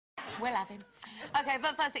We'll have him. OK,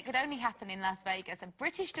 but first, it could only happen in Las Vegas. A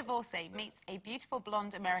British divorcee meets a beautiful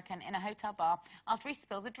blonde American in a hotel bar after he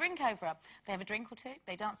spills a drink over her. They have a drink or two,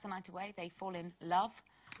 they dance the night away, they fall in love.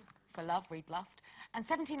 For love, read lust. And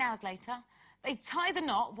 17 hours later, they tie the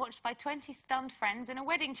knot, watched by 20 stunned friends in a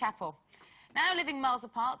wedding chapel. Now living miles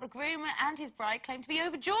apart, the groom and his bride claim to be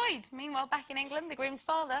overjoyed. Meanwhile, back in England, the groom's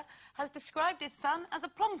father has described his son as a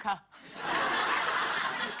plonker.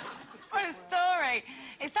 What a story.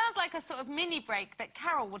 It sounds like a sort of mini-break that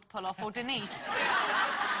Carol would pull off, or Denise.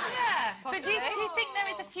 Yeah, possibly. But do you think there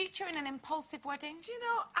is a future in an impulsive wedding? Do you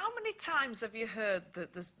know, how many times have you heard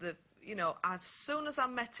that you know, as soon as I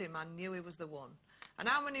met him, I knew he was the one? And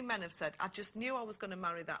how many men have said, I just knew I was going to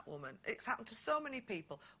marry that woman? It's happened to so many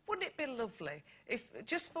people. Wouldn't it be lovely if,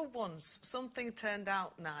 just for once, something turned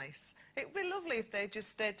out nice? It would be lovely if they just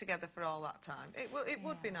stayed together for all that time. It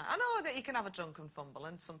would be nice. I know that you can have a drunken fumble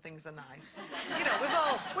and some things are nice. You know,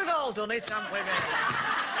 we've all done it, haven't we, really?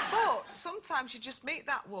 But sometimes you just meet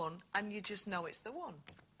that one and you just know it's the one.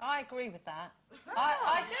 I agree with that.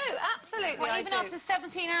 I do, absolutely. Well, even after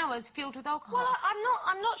 17 hours fueled with alcohol? Well,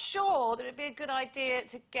 I'm not sure that it'd be a good idea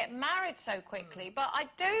to get married so quickly, but I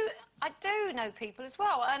do know people as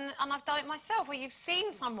well, and I've done it myself, where you've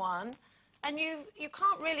seen someone and you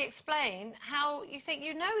can't really explain how you think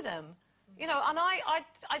you know them. You know, and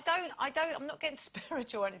I'm not getting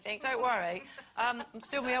spiritual or anything, don't worry. I'm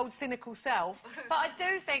still my old cynical self. But I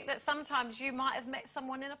do think that sometimes you might have met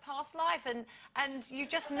someone in a past life and you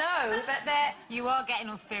just know that they're... You are getting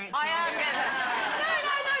all spiritual. I am getting...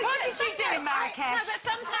 No. What did you do in Marrakesh? No, but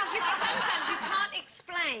sometimes you can't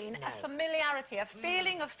explain a familiarity, a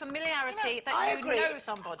feeling of familiarity that you know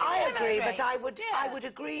somebody. I agree, but I would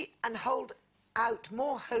agree and hold out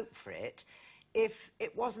more hope for it if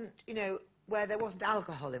it wasn't, you know, where there wasn't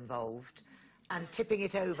alcohol involved and tipping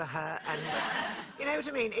it over her and... You know what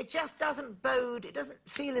I mean? It just doesn't bode... It doesn't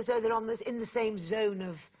feel as though they're in the same zone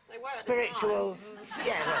of spiritual...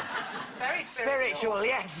 Yeah, well... Very spiritual.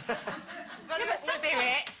 Yes. When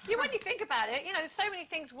you think about it, you know, so many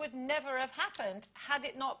things would never have happened had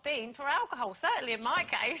it not been for alcohol, certainly in my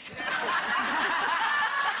case.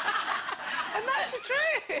 And that's the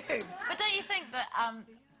truth. But don't you think that,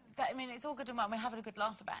 I mean, it's all good and well, we're having a good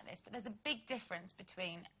laugh about this, but there's a big difference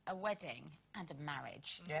between a wedding and a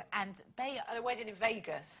marriage. Yeah. And a wedding in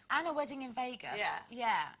Vegas. And a wedding in Vegas. Yeah.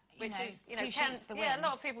 Yeah. Which is, you know, two sheets to the wind. Yeah, a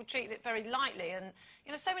lot of people treat it very lightly, and,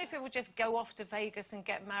 you know, so many people just go off to Vegas and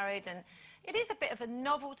get married, and it is a bit of a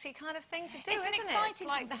novelty kind of thing to do, isn't it? It's Exciting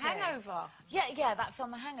like The Hangover. Yeah, that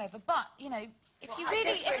film, The Hangover. But, you know,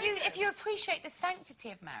 if you appreciate the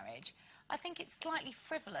sanctity of marriage, I think it's slightly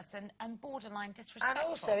frivolous and borderline disrespectful. And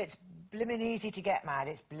also, it's blimmin' easy to get married,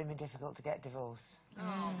 it's blimmin' difficult to get divorced.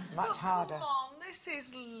 It's much harder. Come on, this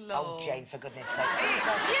is low. Oh, Jane, for goodness sake. It's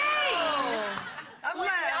Jane!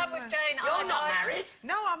 I'm with Jane. You're not married?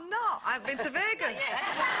 No, I'm not. I've been to Vegas.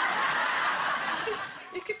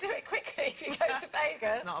 You could do it quickly if you go to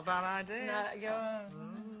Vegas. It's not a bad idea. No, you're...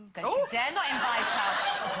 Don't you dare not invite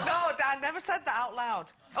us. No, Dad never said that out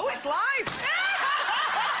loud. Oh, it's live!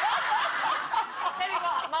 I'll tell you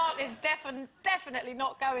what, Mark is definitely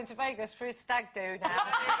not going to Vegas for his stag do now.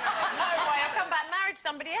 No way, I'll come back and marry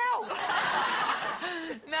somebody else.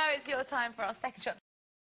 No, it's your time for our second shot.